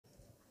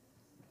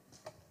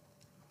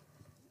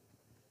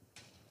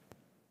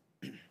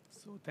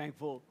So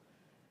thankful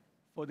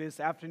for this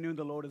afternoon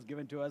the Lord has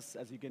given to us.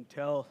 As you can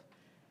tell,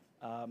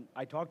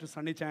 I talked to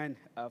Sunny Chan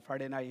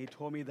Friday night. He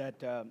told me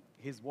that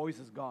his voice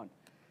is gone.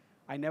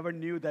 I never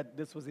knew that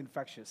this was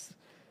infectious.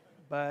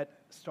 But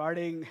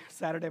starting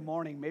Saturday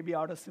morning, maybe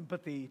out of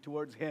sympathy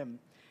towards him,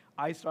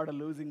 I started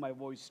losing my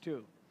voice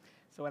too.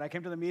 So when I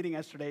came to the meeting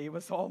yesterday, it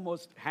was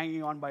almost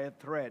hanging on by a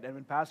thread. And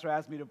when Pastor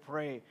asked me to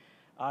pray,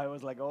 I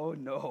was like, oh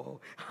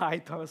no.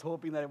 I was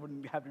hoping that I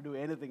wouldn't have to do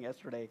anything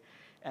yesterday.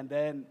 And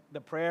then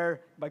the prayer,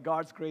 by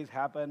God's grace,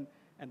 happened.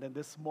 And then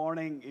this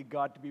morning, it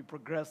got to be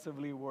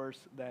progressively worse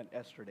than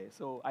yesterday.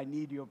 So I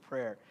need your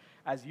prayer.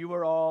 As you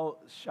were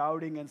all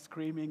shouting and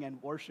screaming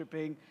and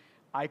worshiping,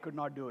 I could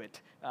not do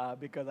it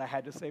because I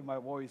had to save my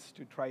voice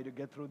to try to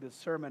get through this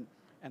sermon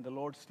and the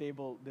Lord's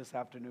table this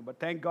afternoon. But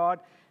thank God,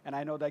 and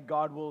I know that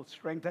God will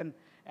strengthen,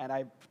 and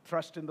I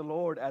trust in the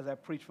Lord as I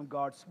preach from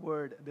God's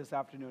word this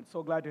afternoon.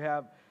 So glad to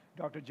have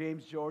Dr.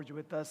 James George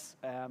with us.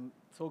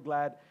 So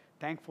glad,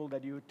 thankful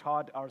that you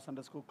taught our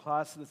Sunday school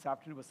class this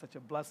afternoon. It was such a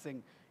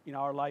blessing in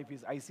our life.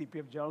 He's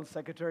ICPF General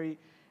Secretary,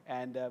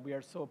 and we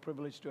are so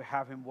privileged to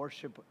have him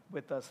worship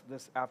with us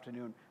this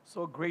afternoon.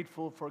 So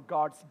grateful for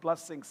God's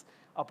blessings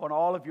upon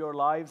all of your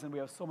lives, and we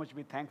have so much to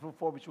be thankful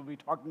for, which we'll be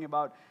talking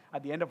about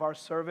at the end of our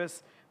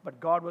service. But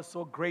God was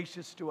so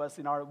gracious to us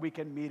in our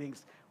weekend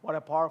meetings. What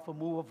a powerful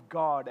move of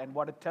God, and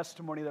what a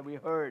testimony that we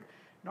heard,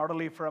 not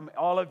only from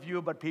all of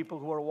you, but people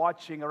who are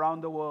watching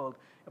around the world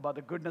about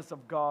the goodness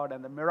of God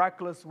and the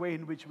miraculous way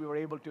in which we were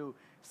able to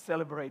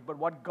celebrate. But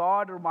what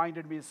God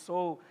reminded me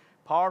so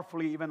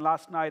powerfully, even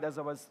last night as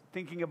I was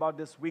thinking about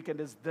this weekend,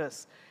 is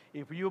this.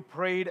 If you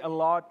prayed a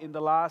lot in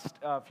the last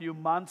few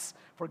months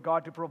for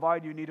God to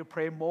provide, you need to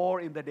pray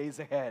more in the days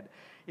ahead.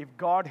 If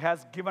God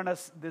has given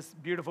us this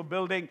beautiful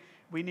building,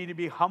 we need to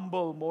be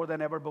humble more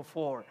than ever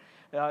before.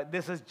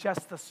 This is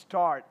just the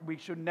start. We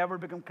should never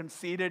become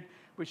conceited.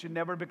 We should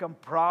never become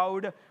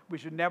proud. We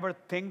should never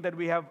think that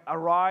we have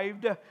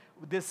arrived.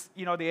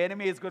 The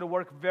enemy is going to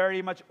work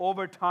very much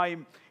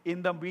overtime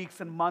in the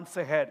weeks and months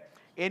ahead.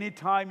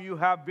 Anytime you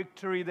have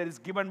victory that is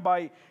given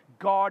by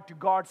God to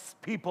God's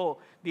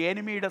people, the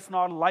enemy does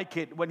not like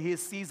it. When he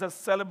sees us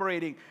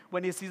celebrating,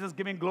 when he sees us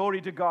giving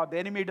glory to God, the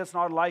enemy does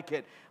not like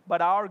it.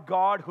 But our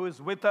God who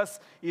is with us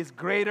is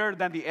greater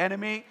than the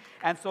enemy.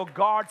 And so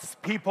God's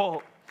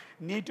people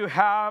need to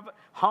have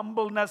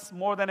humbleness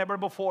more than ever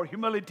before,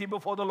 humility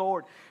before the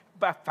Lord.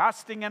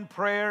 Fasting and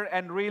prayer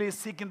and really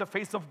seeking the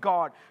face of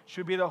God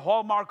should be the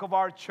hallmark of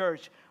our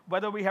church.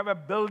 Whether we have a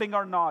building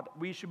or not,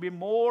 we should be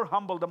more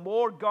humble. The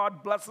more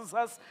God blesses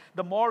us,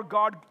 the more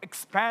God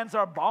expands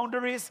our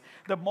boundaries,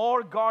 the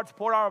more God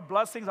pours our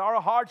blessings. Our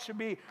hearts should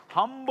be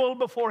humble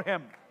before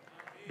Him.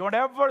 Don't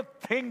ever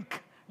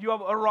think you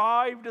have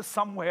arrived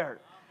somewhere.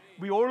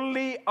 We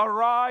only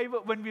arrive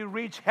when we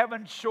reach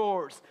heaven's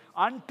shores.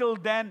 Until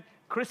then,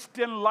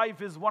 Christian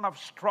life is one of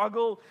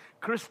struggle.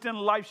 Christian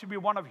life should be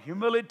one of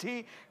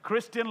humility.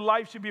 Christian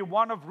life should be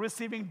one of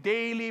receiving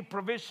daily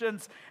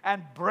provisions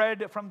and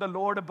bread from the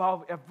Lord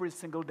above every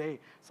single day.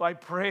 So I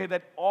pray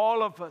that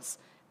all of us,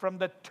 from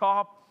the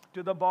top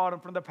to the bottom,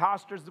 from the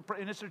pastors, the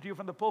minister to you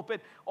from the pulpit,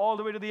 all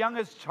the way to the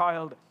youngest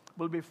child,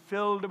 will be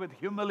filled with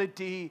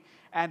humility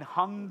and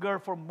hunger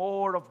for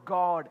more of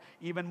God,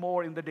 even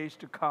more in the days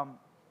to come.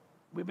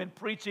 We've been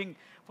preaching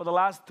for the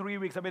last 3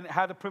 weeks. I've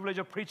had the privilege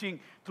of preaching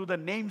through the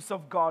names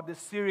of God, this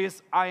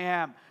series, I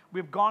Am.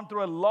 We've gone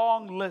through a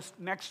long list.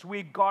 Next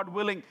week, God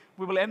willing,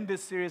 we will end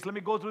this series. Let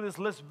me go through this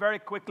list very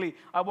quickly.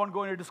 I won't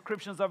go into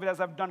descriptions of it as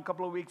I've done a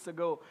couple of weeks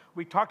ago.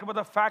 We talked about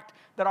the fact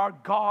that our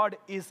God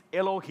is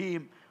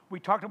Elohim. We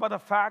talked about the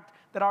fact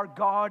that our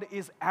God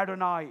is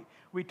Adonai.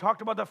 We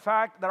talked about the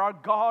fact that our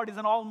God is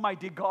an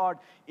almighty God,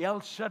 El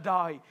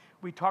Shaddai.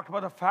 We talked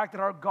about the fact that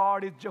our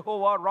God is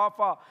Jehovah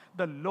Rapha,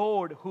 the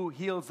Lord who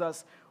heals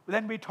us.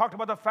 Then we talked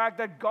about the fact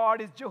that God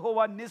is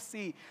Jehovah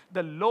Nissi,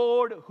 the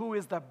Lord who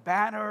is the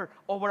banner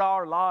over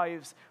our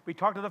lives. We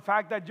talked about the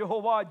fact that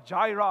Jehovah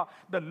Jireh,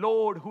 the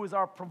Lord who is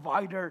our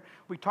provider.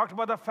 We talked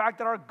about the fact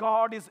that our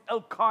God is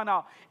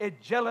Elkanah, a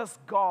jealous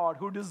God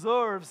who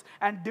deserves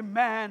and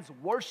demands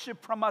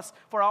worship from us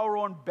for our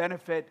own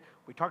benefit.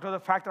 We talked about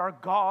the fact that our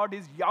God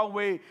is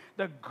Yahweh,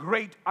 the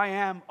great I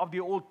Am of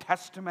the Old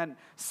Testament.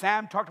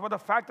 Sam talked about the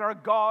fact that our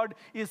God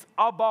is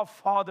Abba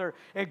Father,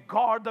 a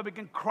God that we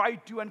can cry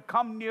to and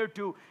come near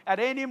to at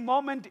any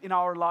moment in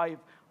our life.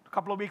 A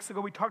couple of weeks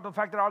ago, we talked about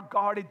the fact that our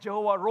God is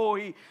Jehovah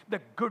Roi,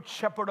 the good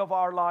shepherd of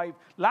our life.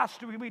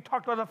 Last week, we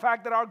talked about the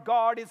fact that our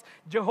God is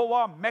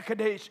Jehovah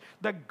Mekadesh,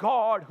 the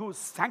God who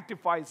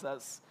sanctifies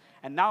us.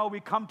 And now we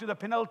come to the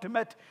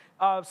penultimate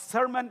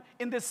sermon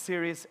in this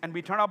series, and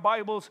we turn our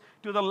Bibles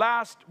to the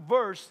last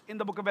verse in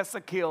the book of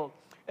Ezekiel.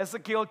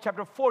 Ezekiel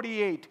chapter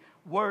 48,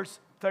 verse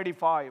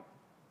 35.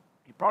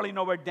 You probably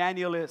know where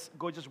Daniel is.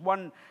 Go just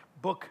one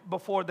book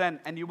before then,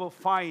 and you will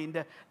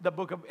find the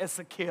book of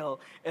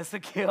Ezekiel.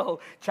 Ezekiel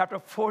chapter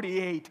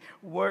 48,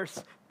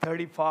 verse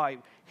 35.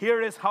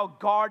 Here is how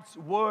God's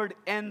word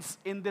ends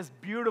in this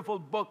beautiful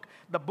book,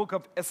 the book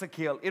of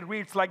Ezekiel. It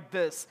reads like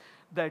this.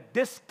 The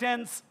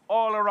distance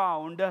all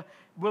around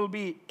will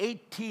be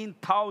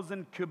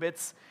 18,000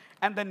 cubits,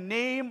 And the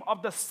name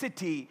of the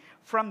city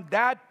from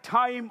that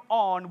time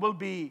on will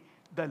be,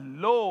 the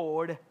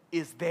Lord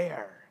is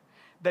there.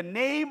 The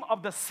name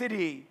of the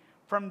city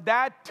from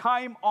that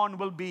time on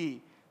will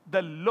be,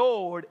 the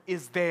Lord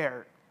is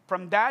there.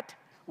 From that,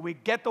 we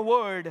get the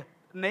word,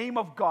 name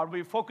of God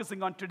we're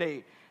focusing on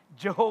today.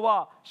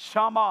 Jehovah,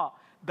 Shammah,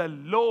 the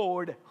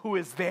Lord who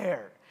is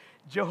there.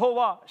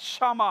 Jehovah,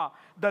 Shammah,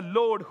 the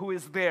Lord who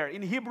is there.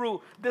 In Hebrew,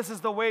 this is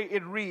the way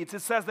it reads.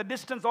 It says the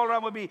distance all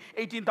around will be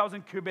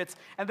 18,000 cubits.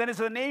 And then it's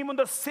the name of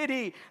the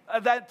city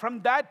that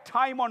from that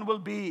time on will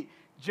be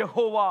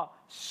Jehovah,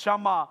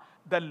 Shammah,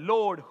 the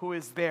Lord who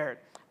is there.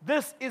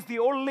 This is the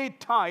only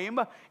time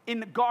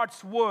in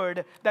God's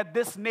word that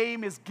this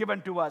name is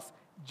given to us.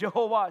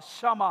 Jehovah,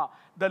 Shammah,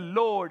 the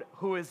Lord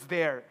who is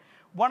there.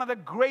 One of the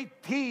great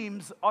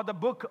themes of the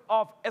book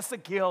of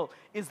Ezekiel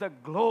is the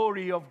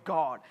glory of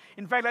God.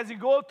 In fact, as you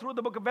go through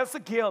the book of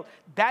Ezekiel,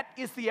 that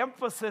is the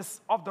emphasis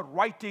of the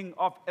writing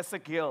of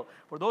Ezekiel.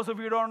 For those of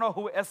you who don't know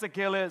who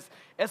Ezekiel is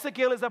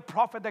a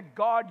prophet that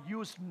God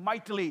used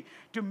mightily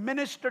to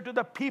minister to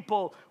the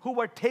people who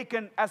were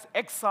taken as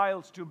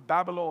exiles to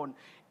Babylon.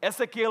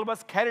 Ezekiel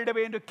was carried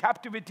away into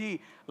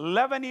captivity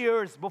 11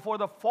 years before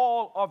the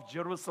fall of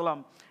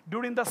Jerusalem.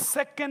 During the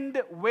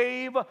second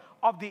wave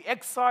of the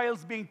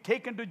exiles being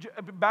taken to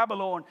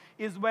Babylon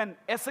is when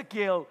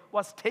Ezekiel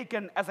was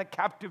taken as a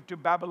captive to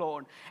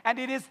Babylon. And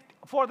it is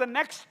for the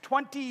next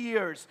 20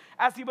 years,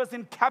 as he was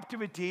in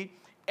captivity,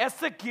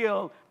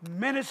 Ezekiel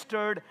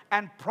ministered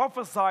and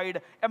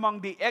prophesied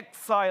among the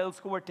exiles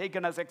who were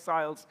taken as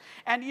exiles.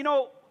 And you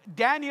know,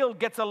 Daniel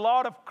gets a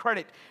lot of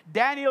credit.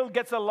 Daniel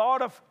gets a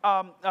lot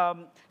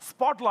of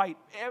spotlight,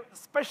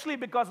 especially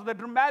because of the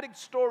dramatic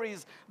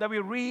stories that we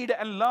read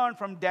and learn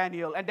from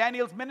Daniel. And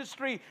Daniel's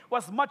ministry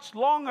was much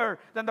longer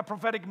than the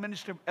prophetic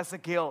ministry of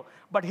Ezekiel,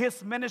 but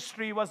his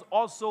ministry was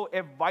also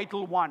a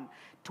vital one.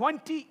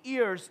 20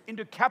 years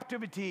into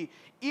captivity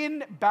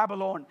in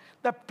Babylon,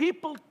 the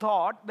people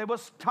thought there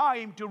was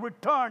time to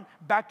return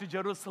back to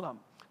Jerusalem.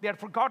 They had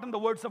forgotten the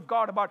words of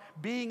God about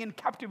being in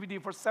captivity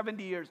for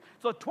 70 years.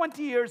 So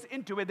 20 years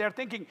into it, they're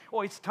thinking,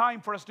 oh, it's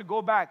time for us to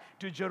go back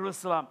to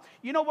Jerusalem.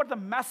 You know what the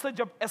message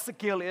of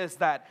Ezekiel is?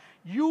 That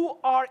you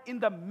are in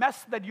the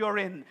mess that you're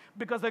in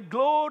because the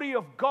glory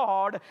of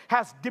God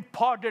has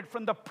departed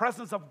from the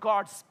presence of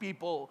God's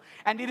people.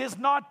 And it is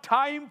not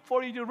time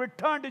for you to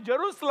return to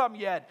Jerusalem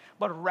yet,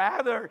 but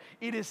rather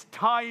it is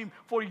time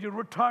for you to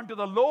return to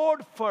the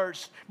Lord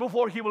first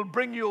before He will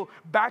bring you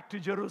back to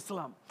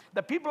Jerusalem.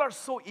 The people are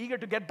so eager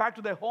to get back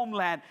to their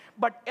homeland.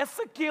 But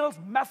Ezekiel's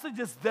message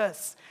is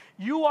this: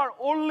 you are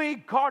only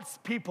God's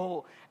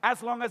people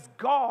as long as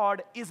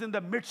God is in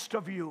the midst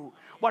of you.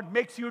 What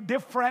makes you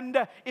different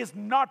is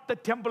not the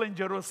temple in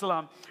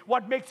Jerusalem.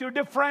 What makes you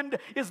different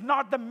is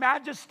not the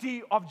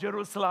majesty of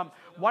Jerusalem.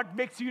 What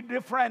makes you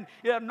different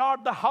is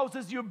not the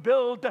houses you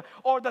build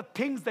or the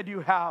things that you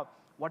have.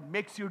 What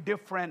makes you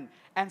different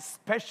and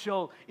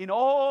special in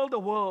all the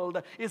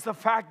world is the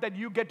fact that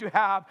you get to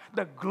have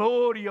the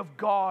glory of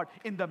God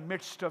in the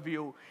midst of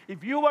you.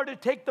 If you were to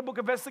take the book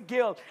of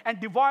Ezekiel and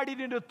divide it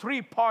into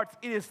 3 parts,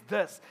 it is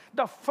this.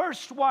 The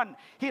first one,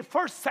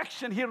 first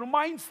section, he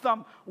reminds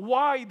them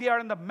why they are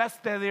in the mess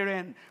that they're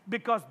in.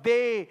 Because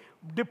they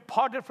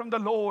departed from the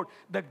Lord.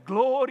 The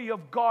glory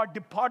of God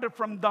departed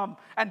from them.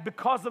 And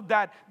because of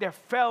that, they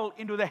fell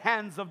into the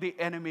hands of the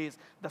enemies.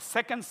 The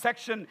second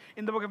section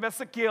in the book of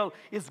Ezekiel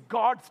is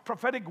God's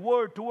prophetic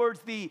word towards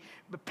the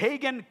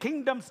pagan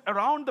kingdoms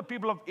around the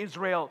people of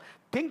Israel,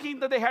 thinking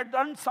that they had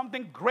done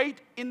something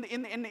great in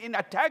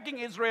attacking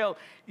Israel.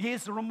 He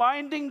is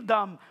reminding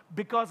them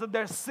because of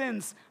their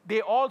sins,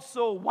 they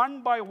also,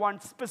 one by one,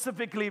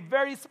 specifically,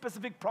 very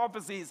specific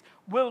prophecies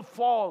will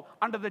fall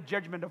under the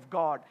judgment of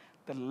God.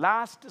 The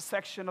last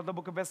section of the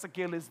book of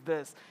Ezekiel is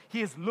this.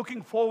 He is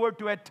looking forward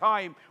to a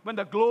time when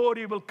the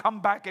glory will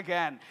come back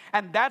again.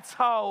 And that's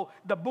how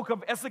the book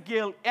of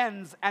Ezekiel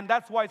ends. And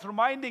that's why it's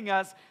reminding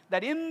us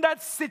that in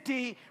that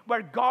city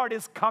where God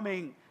is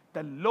coming,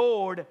 the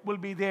Lord will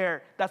be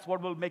there. That's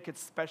what will make it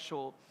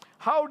special.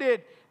 How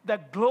did the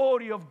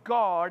glory of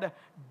God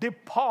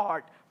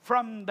depart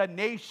from the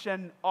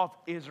nation of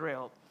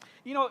Israel?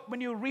 You know, when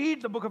you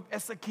read the book of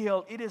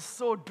Ezekiel, it is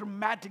so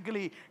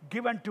dramatically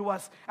given to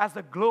us as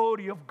the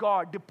glory of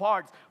God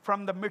departs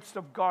from the midst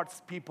of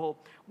God's people.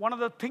 One of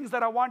the things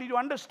that I want you to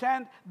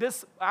understand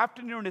this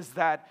afternoon is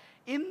that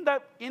in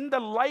the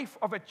life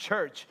of a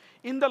church,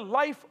 in the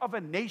life of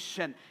a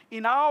nation,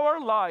 in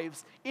our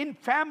lives, in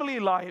family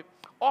life,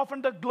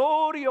 often the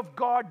glory of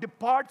God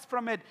departs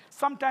from it,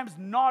 sometimes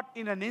not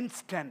in an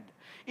instant.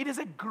 It is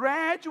a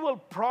gradual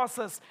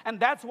process, and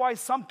that's why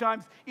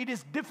sometimes it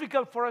is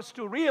difficult for us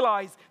to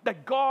realize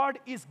that God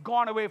is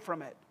gone away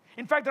from it.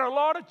 In fact, there are a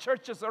lot of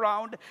churches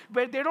around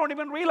where they don't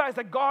even realize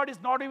that God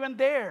is not even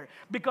there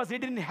because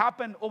it didn't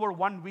happen over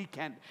one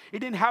weekend. It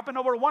didn't happen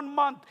over 1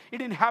 month. It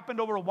didn't happen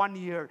over 1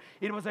 year.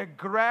 It was a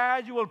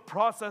gradual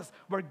process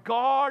where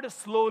God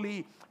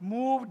slowly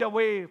moved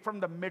away from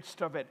the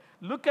midst of it.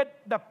 Look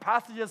at the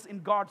passages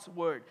in God's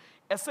word.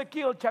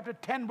 Ezekiel chapter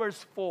 10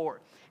 verse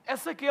 4.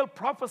 Ezekiel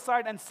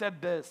prophesied and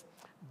said this: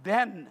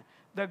 then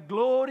the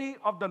glory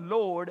of the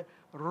Lord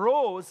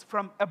rose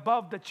from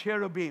above the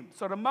cherubim.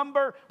 So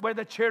remember where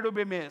the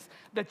cherubim is.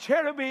 The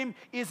cherubim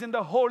is in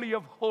the Holy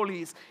of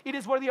Holies. It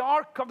is where the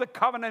Ark of the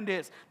Covenant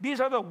is. These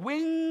are the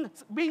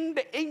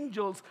winged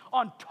angels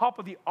on top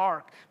of the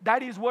Ark.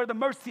 That is where the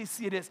mercy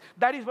seat is.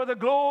 That is where the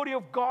glory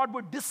of God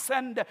would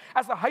descend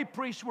as the high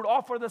priest would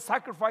offer the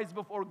sacrifice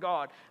before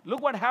God.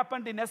 Look what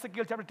happened in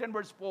Ezekiel chapter 10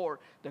 verse 4.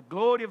 The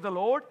glory of the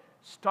Lord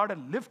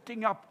started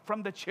lifting up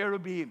from the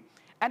cherubim.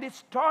 And it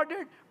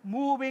started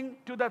moving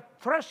to the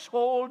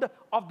threshold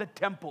of the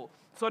temple.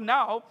 So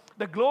now,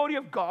 the glory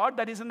of God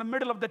that is in the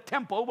middle of the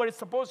temple, where it's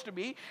supposed to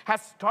be,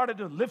 has started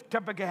to lift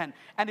up again.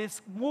 And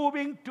it's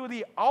moving to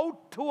the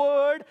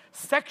outward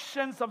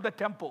sections of the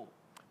temple.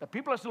 The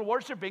people are still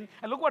worshiping.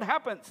 And look what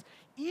happens.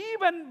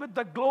 Even with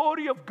the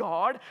glory of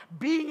God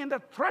being in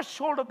the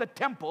threshold of the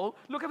temple,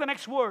 look at the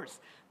next verse.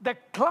 The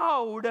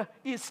cloud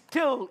is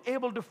still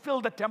able to fill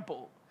the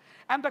temple.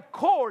 And the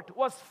court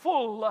was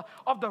full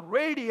of the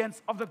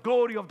radiance of the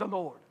glory of the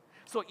Lord.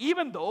 So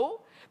even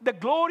though the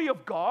glory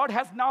of God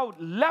has now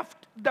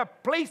left the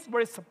place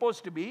where it's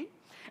supposed to be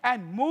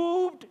and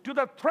moved to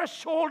the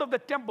threshold of the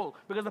temple,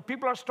 because the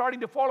people are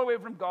starting to fall away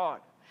from God,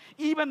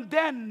 even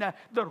then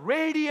the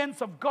radiance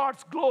of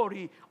God's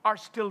glory are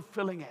still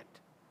filling it.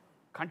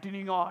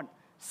 Continuing on,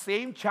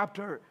 same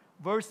chapter,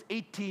 verse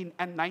 18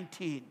 and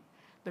 19.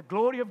 The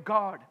glory of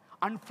God,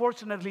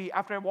 unfortunately,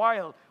 after a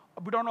while,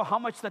 we don't know how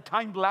much the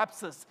time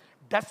lapses,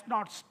 does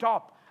not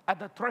stop at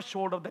the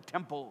threshold of the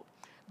temple.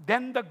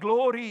 Then the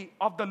glory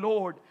of the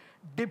Lord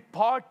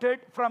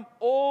departed from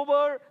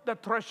over the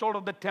threshold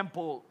of the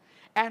temple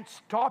and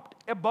stopped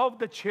above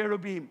the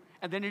cherubim.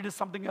 And then it is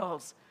something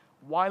else.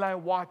 While I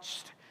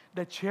watched,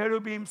 the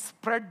cherubim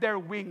spread their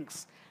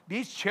wings.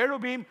 These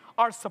cherubim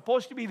are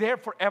supposed to be there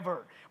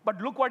forever. But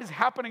look what is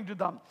happening to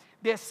them.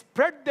 They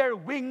spread their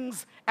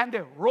wings and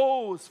they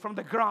rose from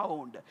the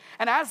ground.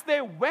 And as they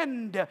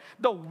went,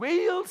 the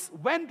wheels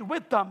went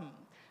with them.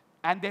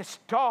 And they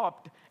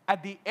stopped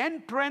at the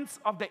entrance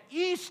of the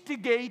east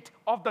gate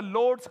of the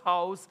Lord's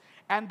house.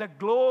 And the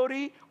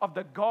glory of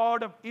the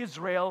God of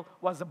Israel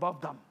was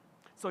above them.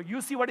 So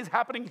you see what is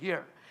happening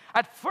here.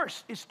 At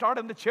first, it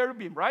started in the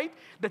cherubim, right?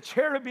 The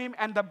cherubim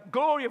and the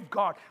glory of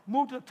God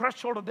moved to the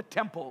threshold of the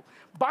temple.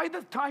 By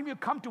the time you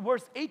come to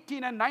verse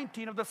 18 and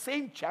 19 of the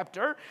same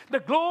chapter, the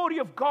glory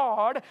of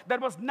God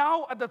that was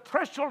now at the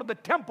threshold of the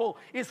temple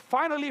is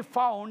finally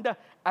found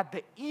at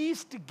the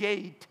east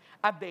gate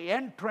at the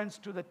entrance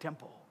to the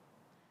temple.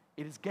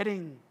 It is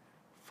getting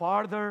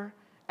farther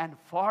and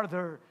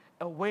farther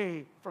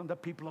away from the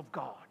people of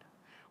God.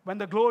 When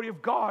the glory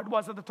of God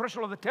was at the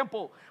threshold of the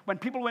temple, when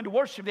people went to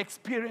worship, they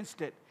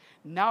experienced it.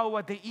 Now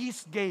at the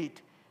east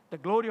gate, the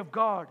glory of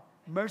God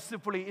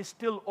mercifully is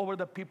still over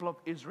the people of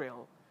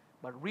Israel.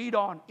 But read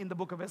on in the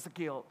book of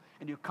Ezekiel,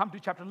 and you come to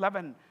chapter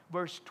 11,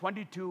 verse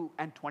 22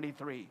 and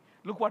 23.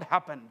 Look what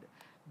happened.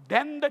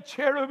 Then the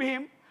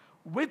cherubim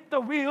with the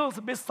wheels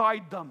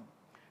beside them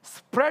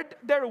spread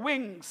their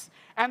wings,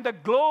 and the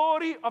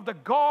glory of the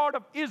God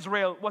of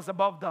Israel was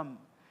above them.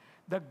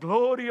 The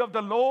glory of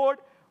the Lord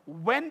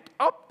went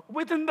up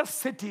within the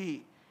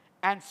city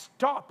and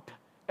stopped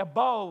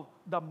above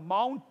the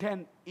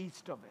mountain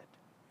east of it.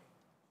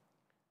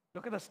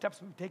 Look at the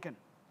steps we've taken.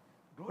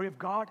 Glory of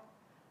God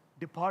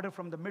departed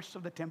from the midst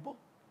of the temple,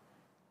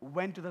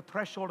 went to the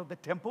threshold of the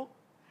temple.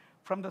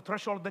 From the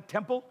threshold of the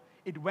temple,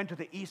 it went to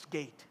the east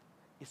gate.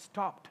 It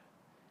stopped,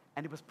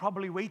 and it was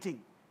probably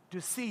waiting to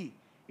see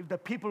if the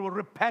people will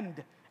repent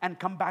and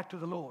come back to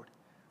the Lord.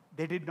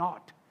 They did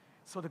not.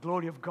 So the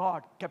glory of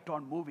God kept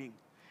on moving.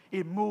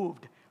 It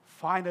moved,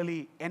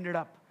 finally ended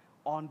up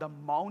on the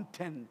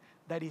mountain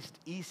that is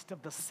east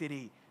of the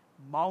city.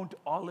 Mount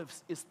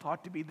Olives is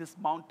thought to be this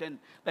mountain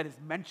that is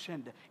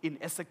mentioned in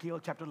Ezekiel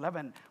chapter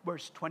 11,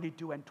 verse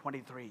 22 and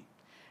 23.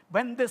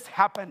 When this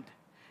happened,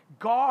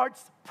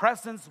 God's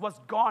presence was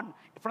gone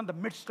from the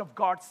midst of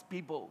God's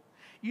people.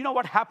 You know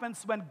what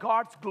happens when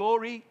God's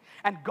glory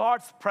and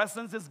God's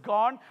presence is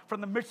gone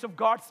from the midst of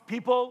God's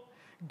people?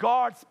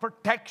 God's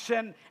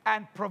protection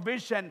and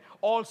provision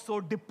also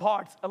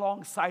departs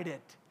alongside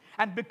it.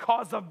 And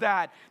because of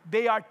that,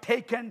 they are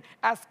taken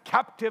as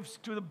captives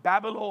to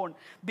Babylon.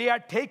 They are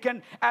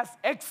taken as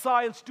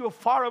exiles to a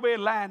faraway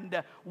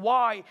land.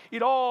 Why?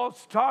 It all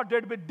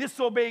started with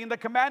disobeying the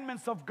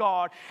commandments of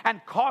God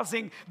and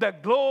causing the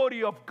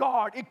glory of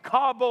God,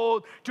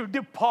 Ikabod, to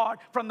depart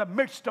from the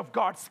midst of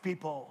God's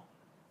people.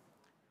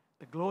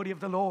 The glory of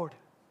the Lord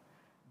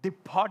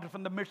departed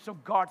from the midst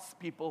of God's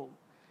people,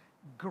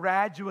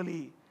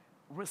 gradually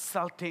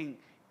resulting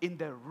in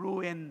their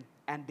ruin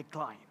and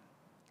decline.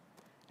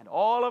 And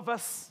all of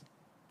us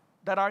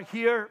that are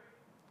here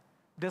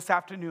this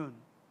afternoon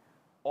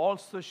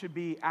also should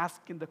be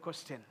asking the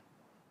question,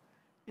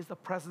 is the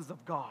presence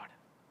of God,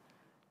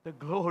 the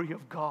glory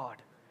of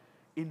God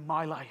in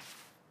my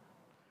life,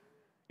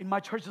 in my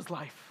church's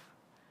life,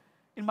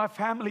 in my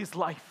family's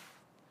life?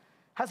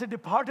 Has it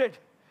departed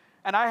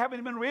and I haven't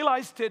even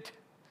realized it?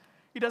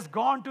 It has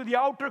gone to the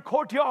outer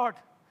courtyard.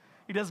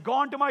 It has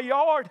gone to my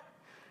yard.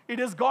 It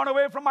has gone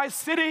away from my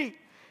city.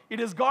 It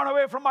has gone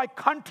away from my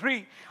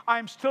country. I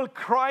am still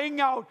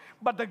crying out,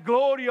 but the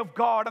glory of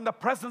God and the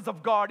presence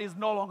of God is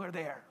no longer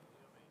there.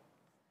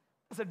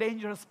 It's a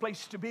dangerous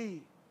place to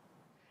be.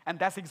 And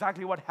that's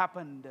exactly what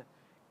happened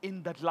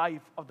in the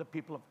life of the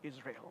people of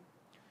Israel.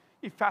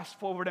 You fast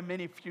forward a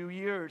many few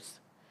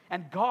years,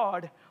 and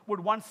God would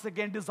once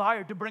again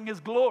desire to bring His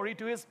glory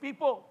to His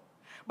people.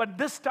 But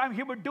this time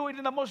He would do it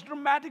in the most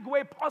dramatic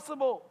way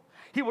possible.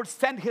 He would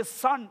send His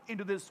Son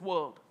into this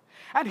world.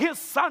 And His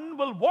Son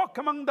will walk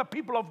among the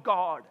people of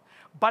God.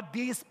 But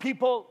these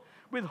people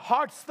with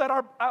hearts that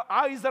are,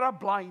 eyes that are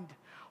blind,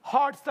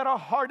 hearts that are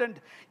hardened,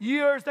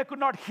 ears that could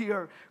not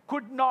hear,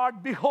 could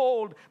not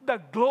behold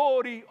the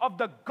glory of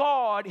the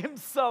God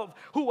Himself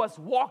who was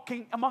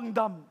walking among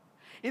them.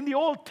 In the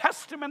Old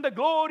Testament, the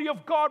glory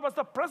of God was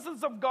the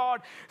presence of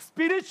God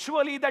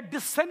spiritually that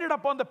descended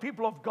upon the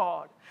people of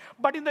God.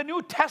 But in the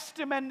New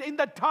Testament, in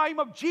the time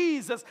of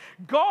Jesus,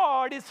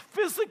 God is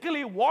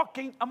physically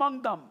walking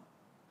among them.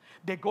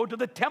 They go to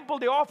the temple,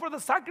 they offer the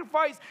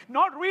sacrifice,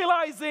 not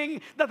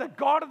realizing that the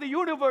God of the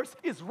universe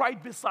is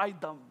right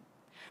beside them.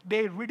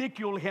 They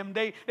ridicule Him,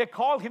 they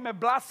call Him a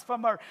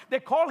blasphemer, they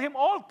call Him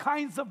all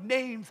kinds of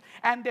names,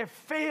 and they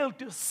fail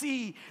to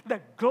see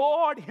the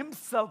God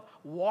Himself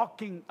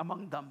walking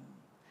among them.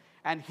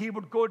 And He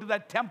would go to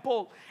that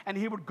temple, and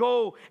He would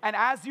go, and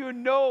as you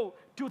know,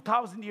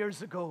 2,000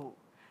 years ago,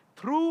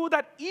 through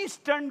that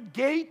eastern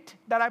gate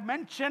that I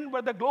mentioned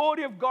where the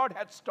glory of God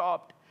had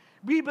stopped,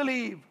 we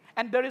believe,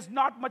 and there is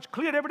not much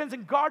clear evidence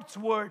in God's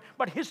word,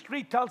 but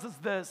history tells us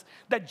this,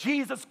 that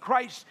Jesus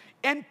Christ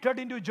entered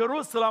into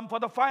Jerusalem for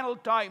the final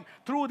time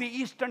through the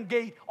eastern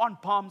gate on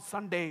Palm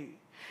Sunday.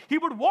 He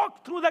would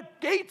walk through the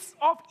gates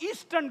of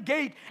eastern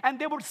gate, and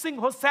they would sing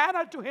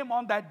Hosanna to Him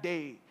on that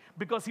day,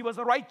 because He was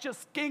a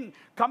righteous king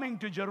coming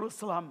to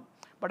Jerusalem.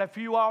 But a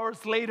few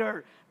hours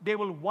later, they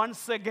will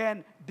once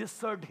again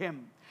desert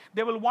Him.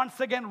 They will once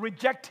again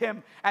reject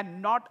Him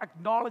and not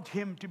acknowledge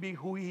Him to be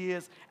who He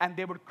is, and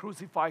they would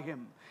crucify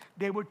Him.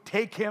 They would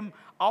take Him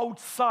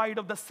outside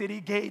of the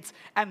city gates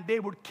and they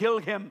would kill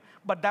Him.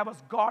 But that was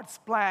God's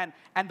plan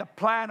and the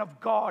plan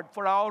of God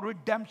for our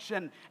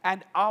redemption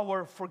and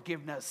our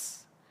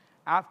forgiveness.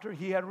 After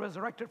He had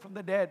resurrected from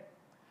the dead,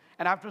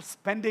 and after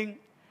spending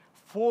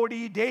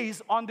 40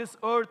 days on this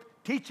earth,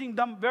 teaching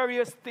them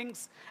various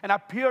things and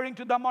appearing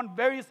to them on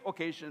various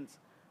occasions.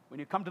 When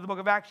you come to the book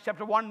of Acts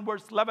chapter 1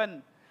 verse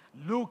 11,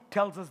 Luke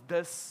tells us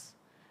this.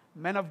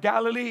 Men of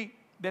Galilee,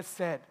 they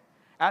said,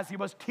 as He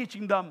was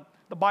teaching them,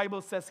 the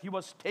Bible says He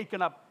was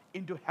taken up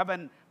into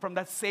heaven from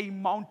that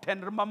same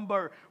mountain,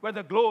 remember, where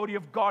the glory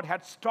of God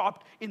had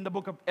stopped in the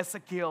book of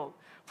Ezekiel.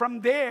 From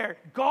there,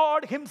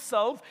 God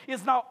Himself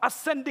is now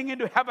ascending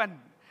into heaven.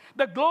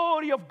 The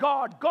glory of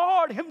God,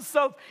 God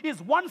Himself is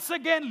once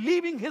again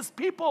leaving His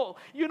people.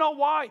 You know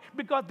why?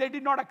 Because they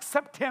did not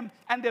accept Him,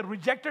 and they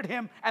rejected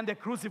Him, and they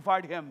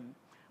crucified Him.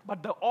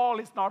 But the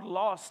all is not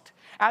lost.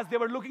 As they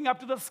were looking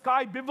up to the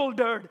sky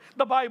bewildered,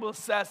 the Bible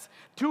says,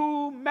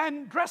 2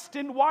 men dressed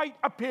in white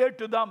appeared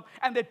to them,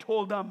 and they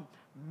told them,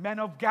 men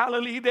of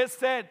Galilee, they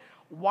said,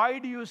 why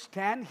do you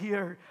stand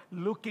here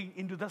looking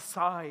into the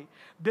sky?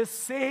 This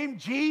same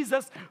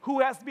Jesus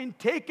who has been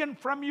taken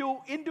from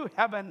you into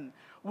heaven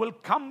will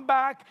come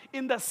back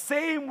in the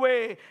same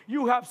way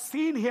you have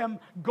seen Him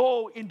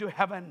go into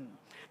heaven.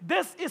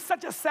 This is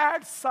such a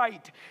sad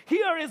sight.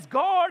 Here is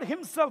God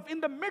Himself in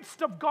the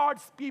midst of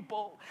God's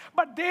people,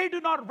 but they do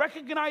not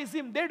recognize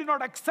Him. They do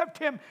not accept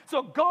Him.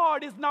 So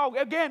God is now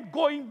again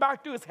going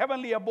back to His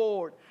heavenly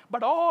abode.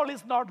 But all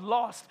is not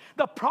lost.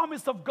 The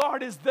promise of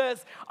God is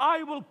this: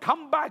 I will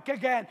come back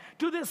again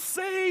to the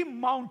same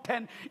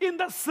mountain in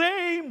the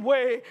same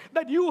way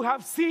that you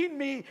have seen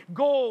me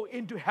go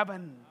into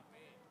heaven.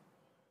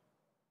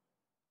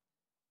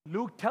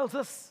 Luke tells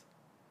us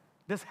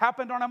this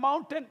happened on a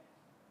mountain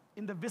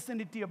in the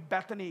vicinity of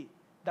Bethany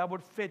that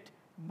would fit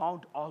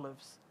Mount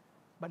Olives.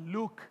 But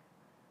Luke,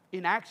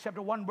 in Acts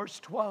chapter 1, verse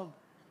 12,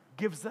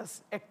 gives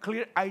us a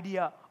clear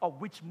idea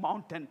of which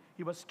mountain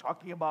he was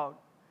talking about.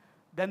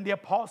 Then the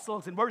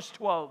apostles, in verse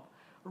 12,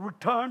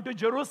 returned to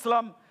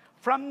Jerusalem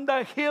from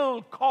the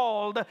hill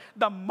called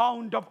the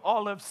Mount of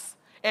Olives,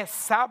 a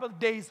Sabbath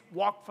day's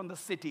walk from the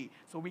city.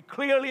 So we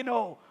clearly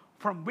know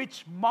from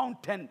which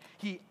mountain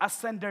he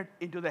ascended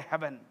into the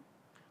heaven.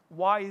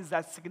 Why is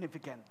that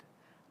significant?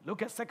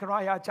 Look at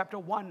Zechariah chapter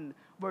 1,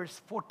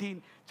 verse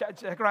 14.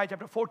 Zechariah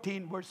chapter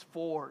 14, verse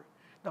 4.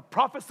 The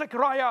prophet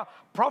Zechariah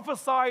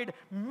prophesied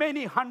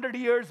many hundred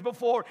years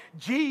before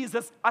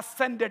Jesus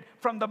ascended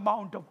from the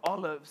Mount of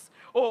Olives.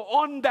 Oh,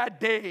 on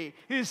that day,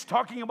 he's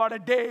talking about a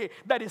day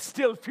that is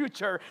still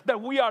future,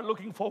 that we are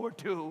looking forward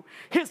to.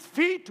 His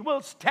feet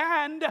will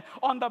stand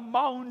on the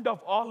Mount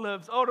of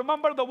Olives. Oh,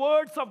 remember the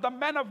words of the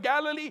men of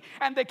Galilee?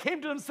 And they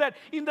came to him and said,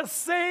 in the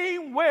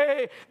same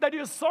way that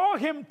you saw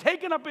Him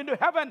taken up into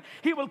heaven,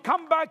 He will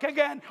come back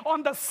again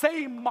on the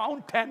same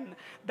mountain.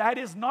 That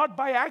is not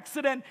by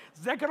accident.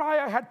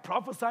 Zechariah had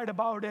prophesied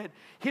about it.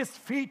 His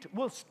feet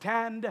will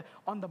stand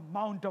on the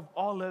Mount of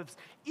Olives,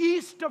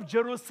 east of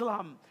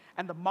Jerusalem.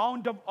 And the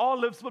Mount of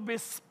Olives will be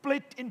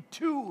split in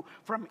two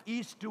from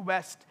east to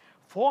west.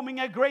 forming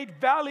a great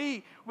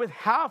valley with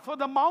half of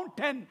the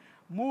mountain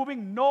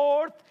moving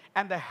north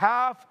and the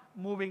half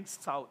moving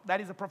south. That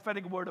is a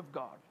prophetic word of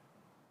God.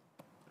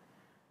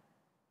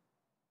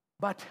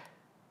 But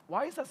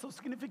why is that so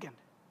significant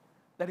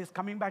that he's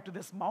coming back to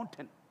this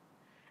mountain?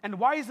 And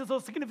why is it so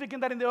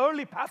significant that in the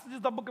early passages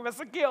of the book of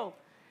Ezekiel,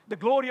 the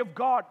glory of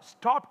God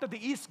stopped at the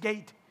east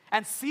gate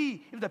and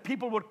see if the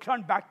people would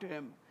turn back to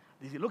him?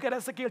 If you look at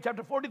Ezekiel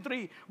chapter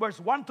 43, verse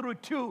 1 through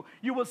 2,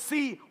 you will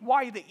see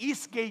why the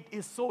east gate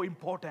is so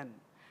important.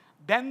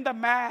 Then the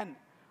man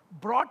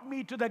brought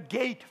me to the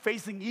gate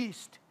facing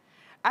east,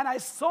 and I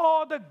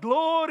saw the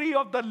glory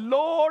of the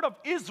Lord of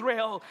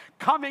Israel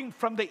coming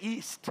from the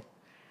east.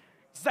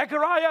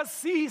 Zechariah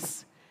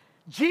sees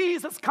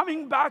Jesus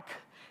coming back,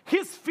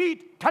 his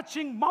feet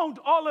touching Mount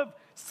Olive,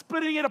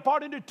 splitting it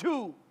apart into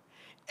two.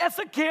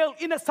 Ezekiel,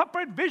 in a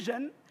separate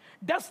vision,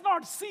 does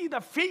not see the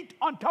feet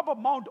on top of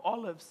Mount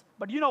Olives.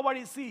 But you know what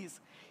he sees?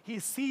 He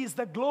sees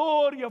the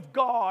glory of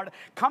God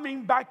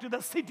coming back to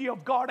the city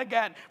of God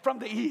again from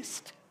the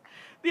east.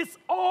 It's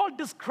all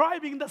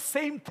describing the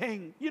same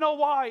thing. You know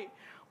why?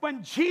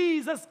 When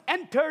Jesus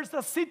enters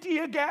the city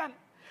again,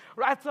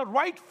 as the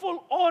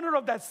rightful owner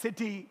of that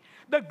city,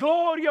 the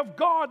glory of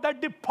God that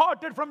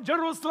departed from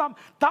Jerusalem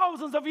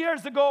thousands of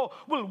years ago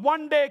will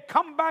one day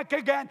come back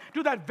again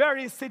to that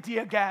very city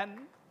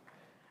again.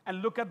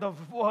 And look at the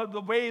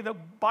way the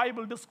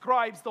Bible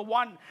describes the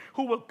one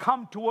who will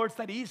come towards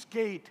that east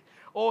gate.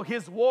 Oh,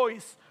 his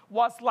voice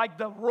was like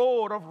the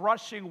roar of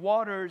rushing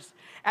waters,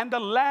 and the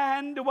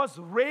land was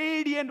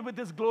radiant with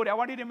his glory. I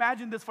want you to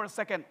imagine this for a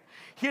second.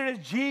 Here is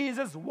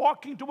Jesus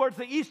walking towards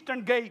the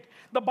eastern gate.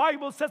 The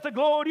Bible says the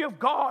glory of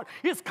God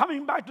is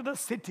coming back to the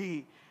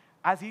city.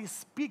 As he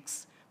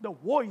speaks, the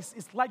voice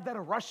is like that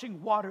of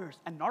rushing waters.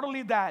 And not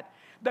only that,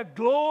 the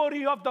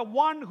glory of the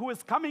one who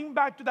is coming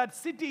back to that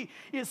city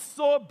is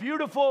so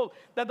beautiful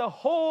that the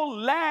whole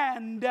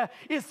land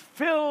is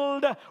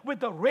filled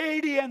with the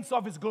radiance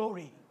of his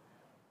glory.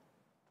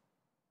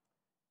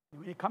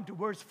 When you come to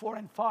verse 4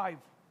 and 5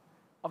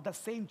 of the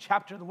same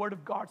chapter, the word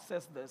of God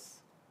says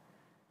this: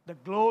 the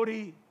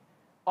glory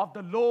of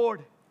the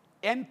Lord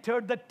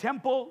entered the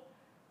temple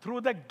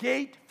through the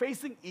gate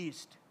facing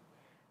east.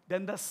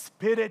 Then the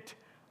Spirit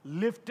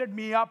lifted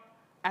me up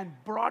and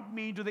brought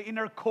me to the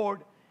inner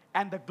court,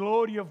 and the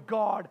glory of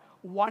God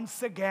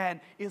once again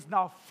is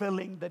now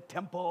filling the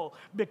temple,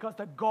 because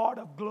the God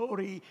of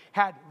glory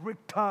had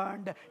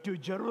returned to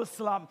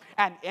Jerusalem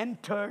and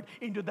entered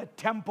into the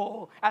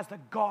temple as the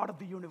God of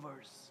the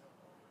universe.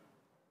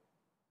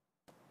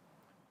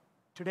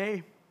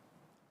 Today,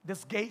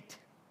 this gate,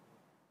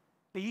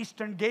 the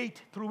eastern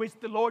gate through which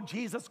the Lord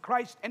Jesus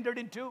Christ entered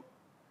into,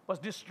 was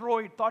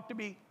destroyed, thought to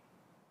be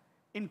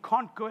in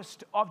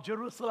conquest of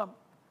Jerusalem.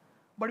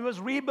 But it was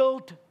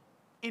rebuilt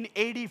in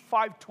AD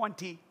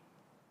 520.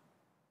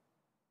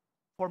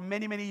 For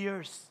many, many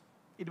years,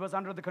 it was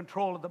under the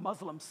control of the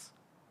Muslims.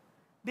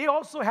 They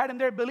also had in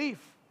their belief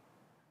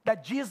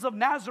that Jesus of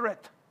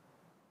Nazareth,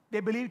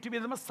 they believed to be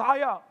the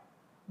Messiah,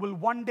 will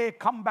one day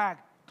come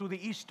back through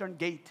the eastern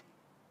gate.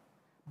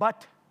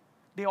 But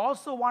they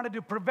also wanted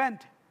to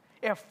prevent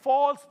a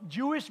false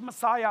Jewish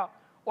Messiah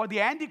or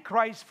the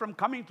Antichrist from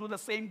coming through the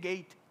same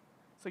gate.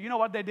 So you know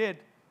what they did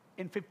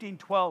in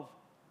 1512?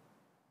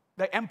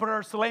 The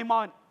Emperor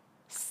Suleiman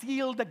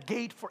sealed the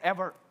gate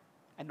forever.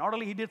 And not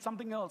only he did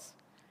something else,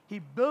 he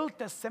built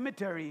a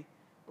cemetery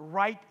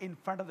right in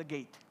front of the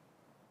gate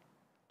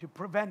to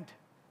prevent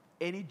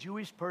any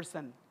Jewish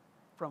person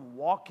from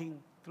walking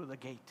through the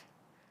gate.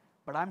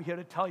 But I'm here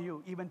to tell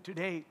you, even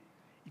today,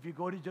 if you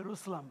go to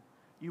Jerusalem,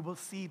 you will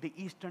see the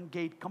eastern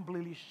gate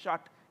completely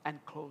shut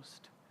and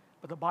closed.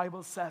 But the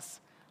Bible says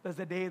there's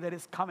a day that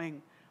is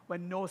coming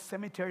when no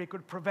cemetery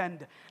could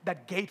prevent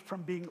that gate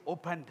from being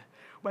opened.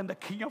 When the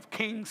King of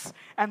Kings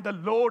and the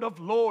Lord of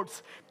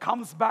Lords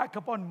comes back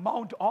upon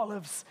Mount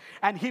Olives,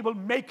 and he will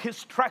make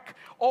his trek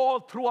all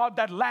throughout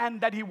that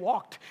land that he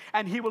walked,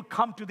 and he will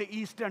come to the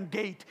eastern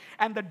gate,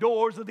 and the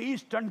doors of the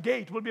eastern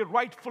gate will be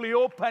rightfully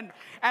open.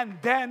 And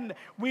then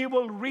we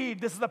will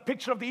read, this is a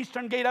picture of the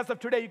eastern gate as of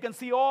today. You can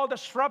see all the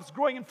shrubs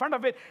growing in front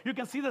of it. You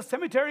can see the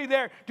cemetery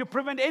there to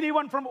prevent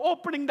anyone from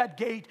opening that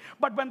gate.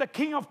 But when the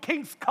King of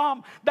Kings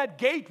comes, that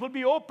gate will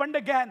be opened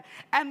again.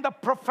 And the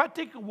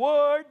prophetic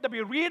word that we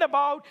read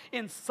about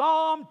in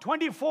Psalm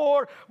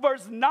 24,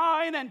 verse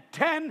 9 and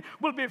 10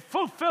 will be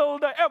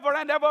fulfilled ever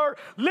and ever.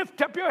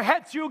 Lift up your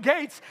heads, you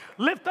gates.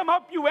 Lift them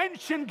up, you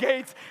ancient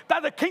gates,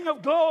 that the King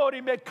of glory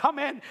may come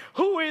in.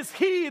 Who is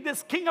he,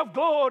 this King of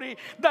glory?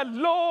 The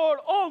Lord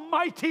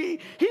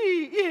Almighty. He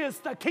is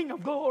the King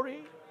of glory.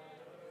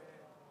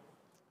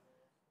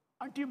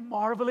 Aren't you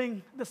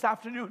marveling this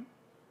afternoon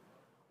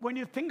when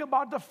you think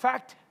about the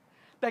fact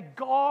that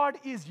God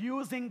is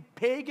using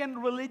pagan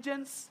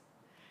religions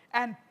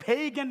and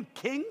pagan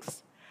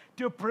kings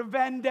to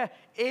prevent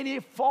any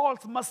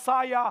false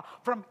Messiah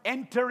from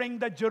entering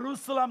the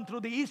Jerusalem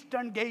through the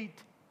eastern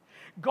gate?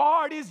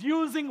 God is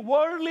using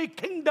worldly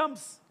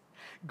kingdoms.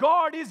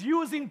 God is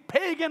using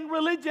pagan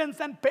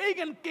religions and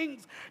pagan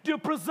kings to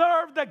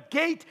preserve the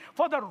gate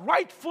for the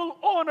rightful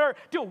owner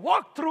to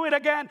walk through it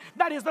again.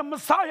 That is the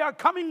Messiah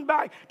coming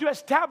back to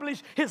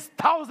establish his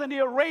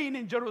 1,000-year reign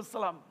in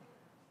Jerusalem.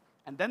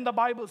 And then the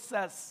Bible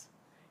says,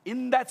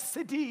 in that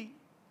city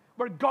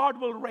where God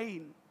will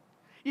reign,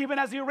 even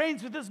as he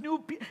reigns with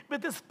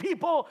this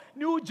people,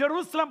 New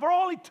Jerusalem for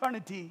all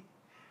eternity,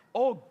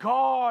 oh,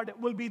 God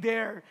will be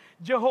there.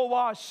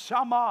 Jehovah,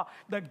 Shammah,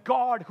 the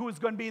God who is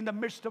going to be in the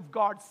midst of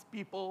God's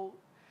people.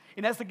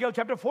 In Ezekiel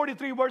chapter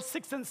 43, verse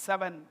 6 and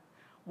 7,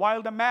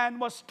 while the man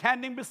was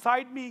standing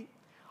beside me,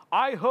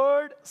 I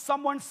heard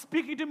someone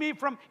speaking to me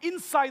from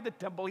inside the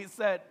temple. He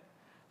said,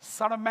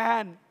 Son of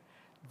man,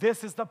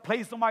 this is the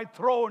place of my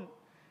throne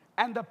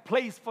and the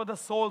place for the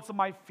soles of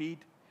my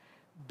feet.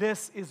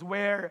 This is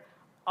where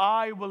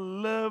I will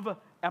live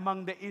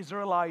among the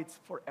Israelites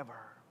forever.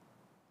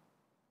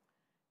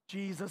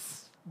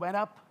 Jesus went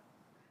up.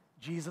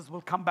 Jesus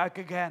will come back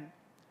again.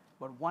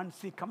 But once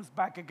he comes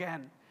back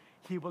again,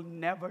 he will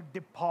never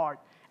depart,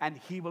 and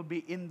he will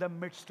be in the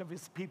midst of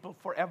his people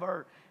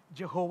forever.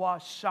 Jehovah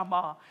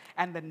Shammah,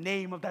 and the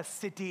name of that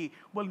city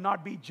will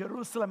not be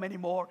Jerusalem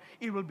anymore.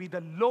 It will be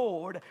the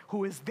Lord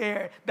who is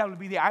there. That will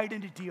be the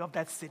identity of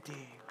that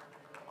city.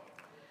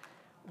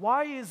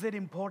 Why is it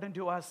important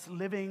to us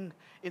living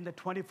in the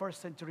 21st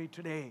century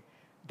today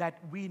that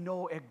we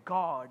know a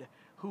God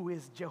who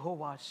is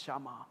Jehovah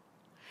Shammah?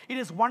 It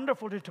is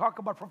wonderful to talk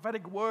about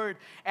prophetic word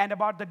and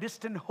about the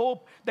distant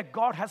hope that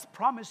God has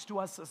promised to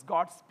us as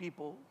God's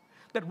people.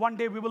 That one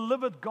day we will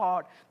live with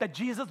God, that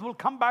Jesus will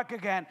come back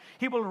again.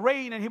 He will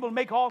reign and he will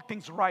make all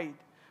things right.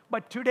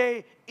 But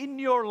today in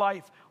your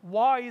life,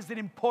 why is it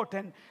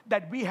important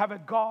that we have a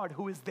God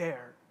who is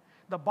there?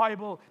 The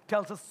Bible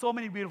tells us so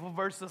many beautiful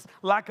verses.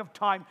 Lack of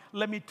time,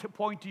 let me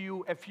point to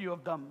you a few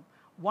of them.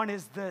 One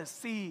is this.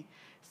 See,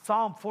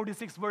 Psalm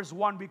 46 verse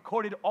 1, we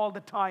quote it all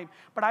the time.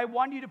 But I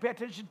want you to pay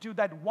attention to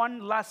that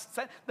one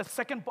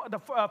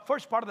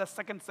first part of the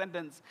second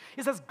sentence.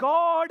 It says,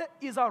 God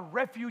is our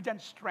refuge and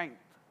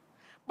strength.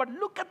 But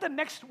look at the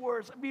next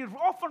words. We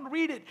often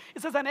read it.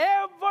 It says, an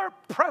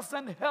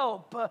ever-present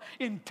help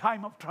in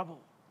time of trouble.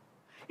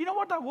 You know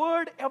what the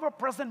word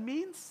ever-present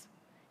means?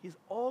 He's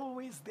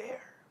always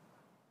there.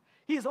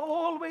 He's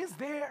always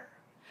there.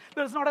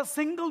 There's not a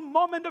single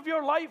moment of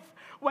your life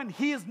when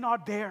he is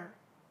not there.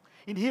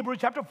 In Hebrews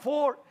chapter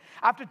 4,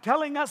 after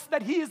telling us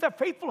that he is a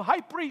faithful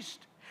high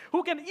priest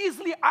who can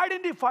easily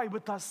identify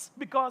with us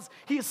because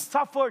he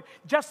suffered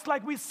just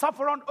like we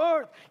suffer on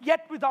earth,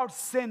 yet without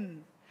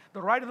sin.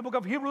 The writer of the book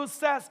of Hebrews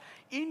says,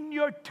 in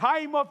your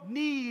time of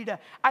need,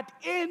 at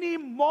any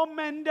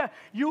moment,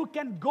 you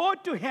can go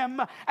to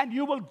him and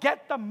you will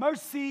get the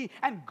mercy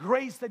and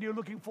grace that you're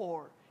looking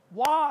for.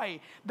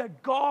 Why? The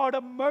God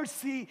of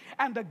mercy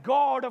and the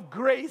God of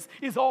grace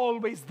is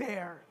always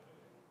there.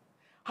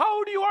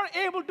 How you are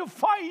able to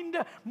find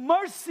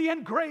mercy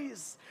and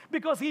grace?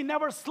 Because he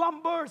never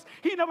slumbers,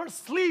 he never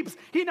sleeps,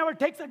 he never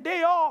takes a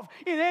day off.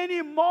 In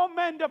any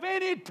moment of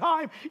any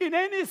time, in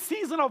any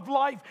season of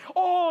life,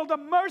 all the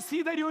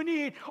mercy that you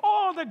need,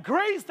 all the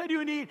grace that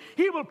you need,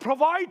 he will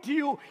provide to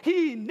you.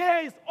 He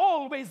is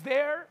always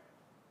there.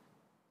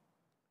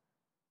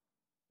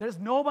 There's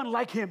no one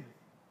like him.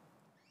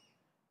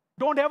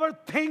 Don't ever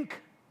think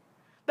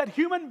that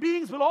human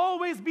beings will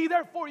always be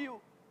there for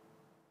you.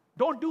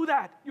 Don't do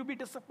that. You'll be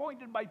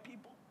disappointed by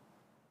people.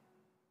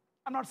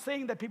 I'm not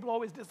saying that people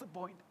always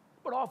disappoint,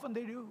 but often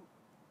they do.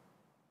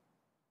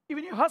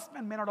 Even your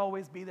husband may not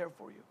always be there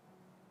for you.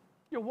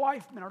 Your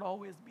wife may not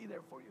always be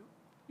there for you.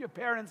 Your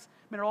parents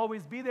may not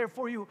always be there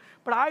for you.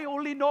 But I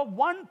only know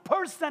one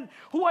person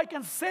who I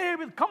can say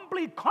with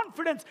complete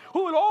confidence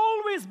who will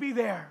always be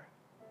there.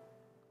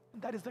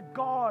 And that is the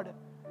God,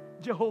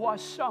 Jehovah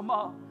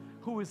Shammah,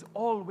 who is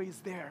always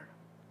there.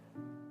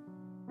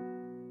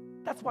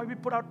 That's why we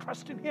put our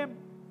trust in him.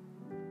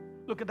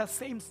 Look at that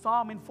same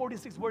Psalm in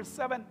 46 verse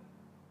 7.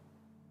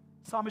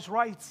 Psalmist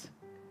writes,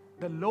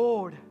 the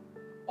Lord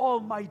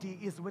Almighty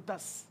is with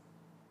us.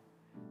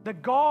 The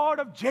God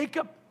of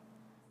Jacob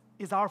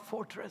is our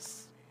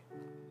fortress.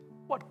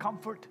 What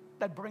comfort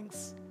that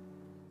brings.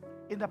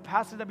 In the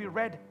passage that we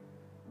read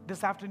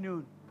this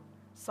afternoon,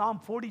 Psalm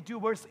 42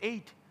 verse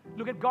 8,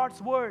 look at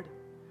God's word.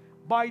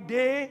 By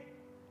day,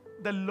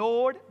 the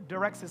Lord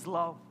directs his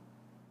love.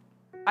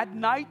 At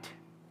night,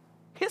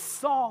 his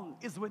song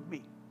is with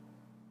me.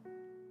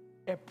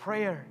 A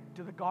prayer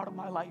to the God of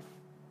my life.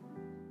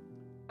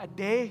 At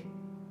day,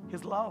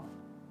 his love.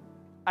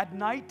 At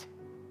night,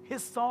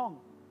 his song.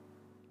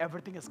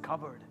 Everything is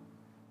covered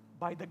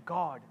by the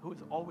God who is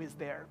always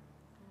there.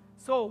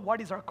 So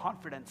what is our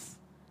confidence?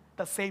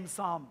 The same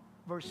Psalm,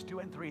 verse 2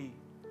 and 3.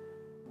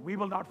 We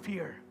will not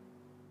fear.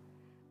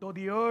 Though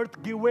the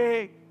earth give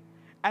way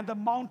and the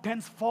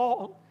mountains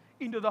fall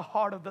into the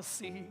heart of the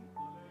sea.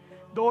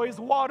 Though his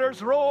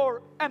waters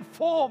roar and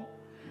foam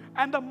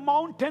and the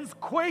mountains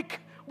quake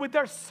with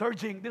their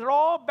surging. These are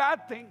all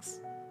bad things.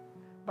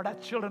 But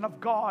as children of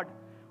God,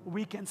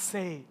 we can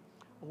say,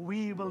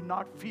 we will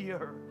not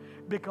fear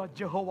Because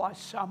Jehovah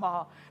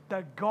Shammah,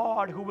 the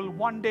God who will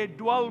one day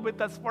dwell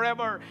with us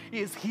forever,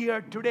 is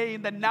here today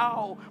in the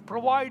now,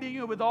 providing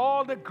you with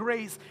all the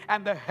grace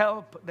and the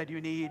help that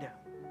you need.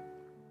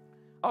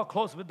 I'll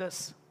close with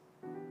this.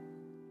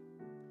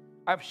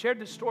 I've shared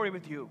this story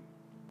with you.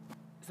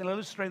 It's an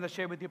illustration that I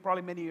shared with you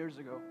probably many years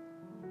ago.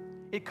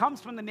 It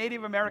comes from the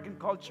Native American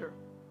culture.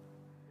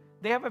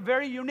 They have a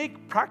very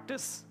unique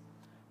practice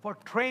for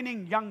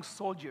training young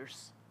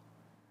soldiers.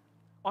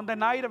 On the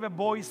night of a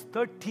boy's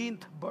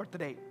 13th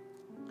birthday,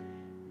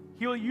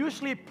 he will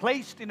usually be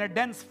placed in a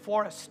dense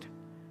forest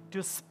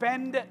to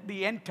spend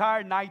the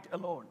entire night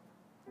alone.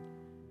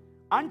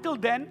 Until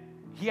then,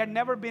 he had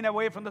never been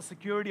away from the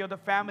security of the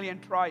family and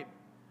tribe.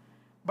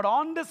 But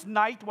on this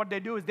night, what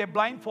they do is they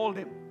blindfold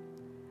him,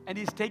 and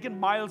he's taken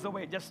miles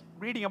away. Just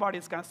reading about it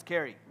is kind of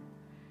scary.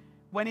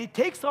 When he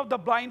takes off the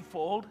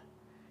blindfold,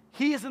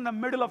 he is in the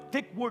middle of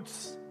thick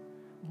woods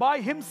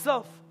by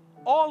himself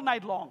all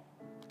night long.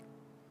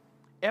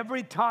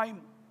 Every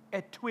time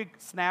a twig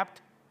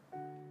snapped,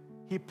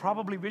 he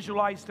probably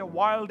visualized a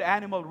wild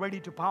animal ready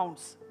to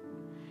pounce.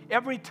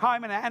 Every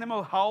time an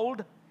animal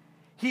howled,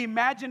 he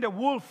imagined a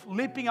wolf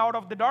leaping out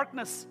of the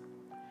darkness.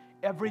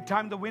 Every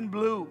time the wind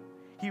blew,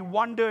 he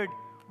wondered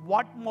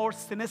what more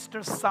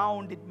sinister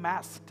sound it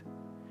masked.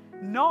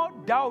 No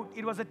doubt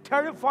it was a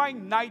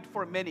terrifying night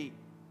for many.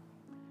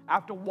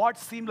 After what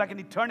seemed like an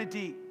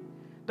eternity,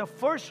 the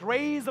first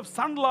rays of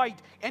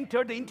sunlight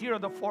entered the interior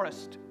of the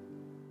forest.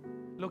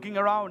 Looking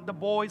around, the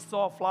boy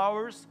saw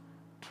flowers,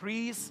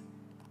 trees,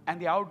 and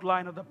the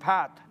outline of the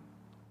path.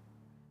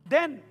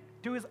 Then,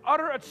 to his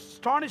utter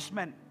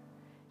astonishment,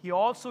 he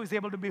also is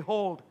able to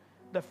behold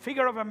the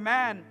figure of a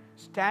man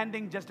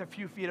standing just a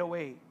few feet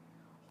away,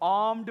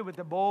 armed with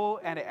a bow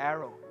and an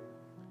arrow.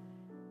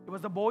 It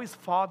was the boy's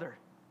father.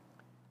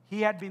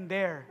 He had been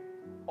there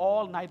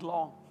all night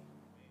long.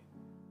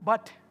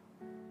 But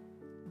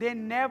they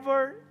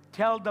never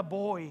tell the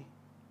boy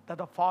that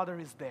the father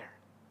is there.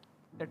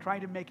 They're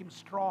trying to make him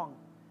strong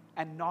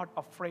and not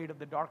afraid of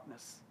the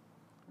darkness.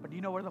 But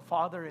you know where the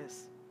father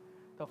is?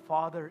 The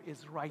father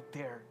is right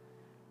there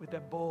with a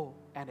bow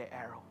and an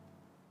arrow.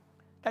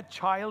 That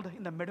child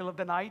in the middle of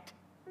the night,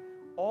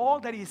 all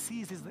that he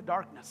sees is the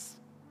darkness.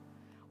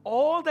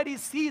 All that he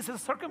sees is a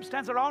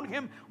circumstance around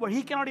him where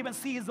he cannot even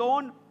see his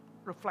own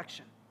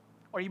reflection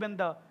or even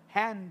the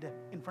hand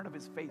in front of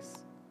his face.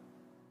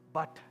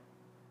 But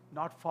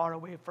not far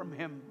away from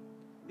him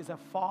is a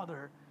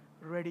father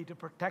ready to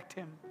protect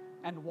him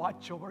and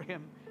watch over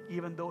him,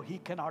 even though he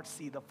cannot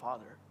see the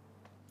Father.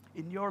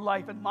 In your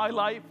life and my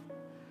life,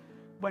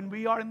 when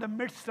we are in the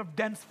midst of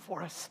dense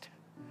forest,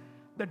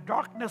 the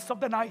darkness of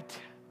the night,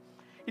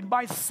 it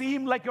might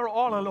seem like you're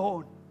all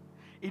alone.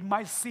 It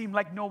might seem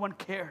like no one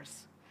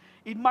cares.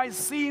 It might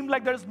seem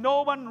like there's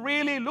no one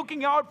really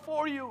looking out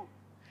for you.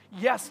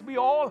 Yes, we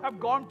all have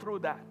gone through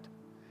that.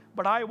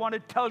 But I want to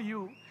tell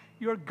you,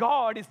 your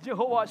God is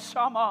Jehovah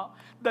Shammah,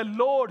 the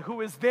Lord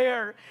who is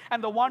there,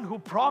 and the one who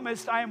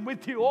promised, I am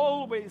with you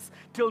always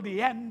till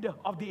the end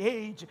of the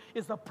age,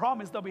 is the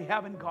promise that we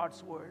have in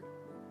God's word.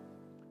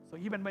 So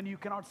even when you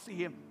cannot see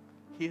him,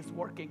 he is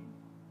working.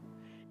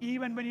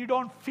 Even when you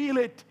don't feel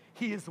it,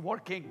 he is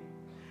working.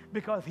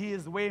 Because he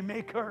is way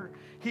maker,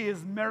 he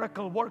is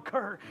miracle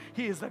worker,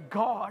 he is a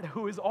God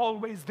who is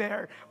always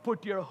there.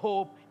 Put your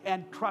hope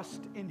and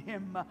trust in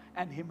him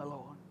and him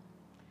alone.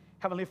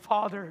 Heavenly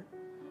Father,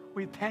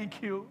 we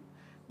thank you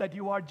that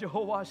you are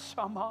Jehovah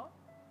Shammah,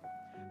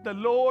 the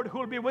Lord who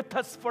will be with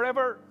us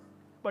forever.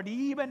 But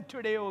even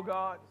today, oh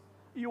God,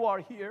 you are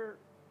here,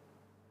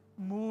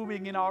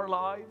 moving in our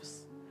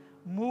lives,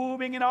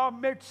 moving in our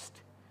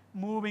midst,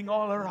 moving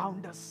all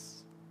around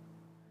us.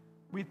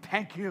 We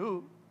thank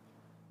you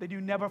that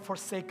you never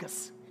forsake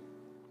us,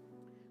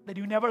 that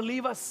you never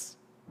leave us.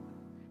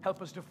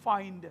 Help us to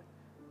find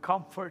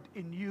comfort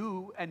in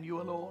you and you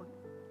alone.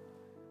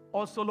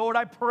 Also, Lord,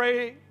 I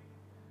pray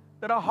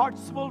that our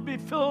hearts will be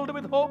filled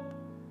with hope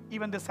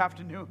even this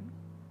afternoon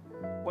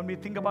when we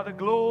think about the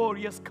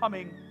glorious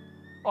coming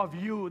of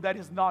you that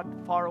is not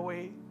far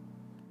away,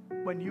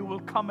 when you will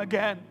come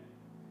again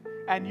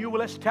and you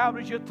will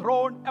establish your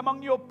throne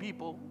among your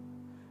people,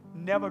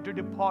 never to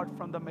depart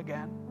from them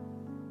again.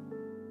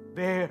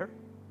 There,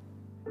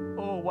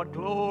 oh, what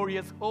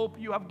glorious hope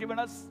you have given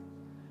us.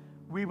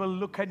 We will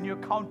look at your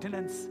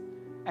countenance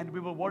and we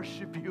will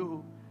worship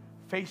you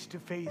face to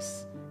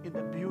face in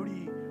the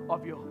beauty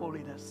of your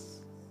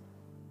holiness.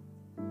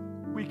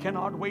 We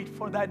cannot wait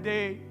for that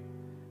day.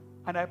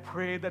 And I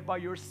pray that by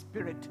your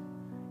Spirit,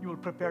 you will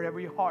prepare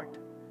every heart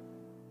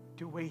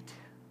to wait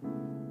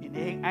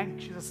in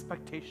anxious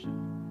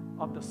expectation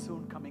of the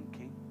soon coming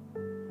King.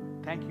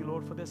 Thank you,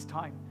 Lord, for this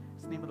time.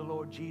 It's in the name of the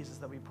Lord Jesus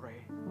that we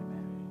pray. Amen.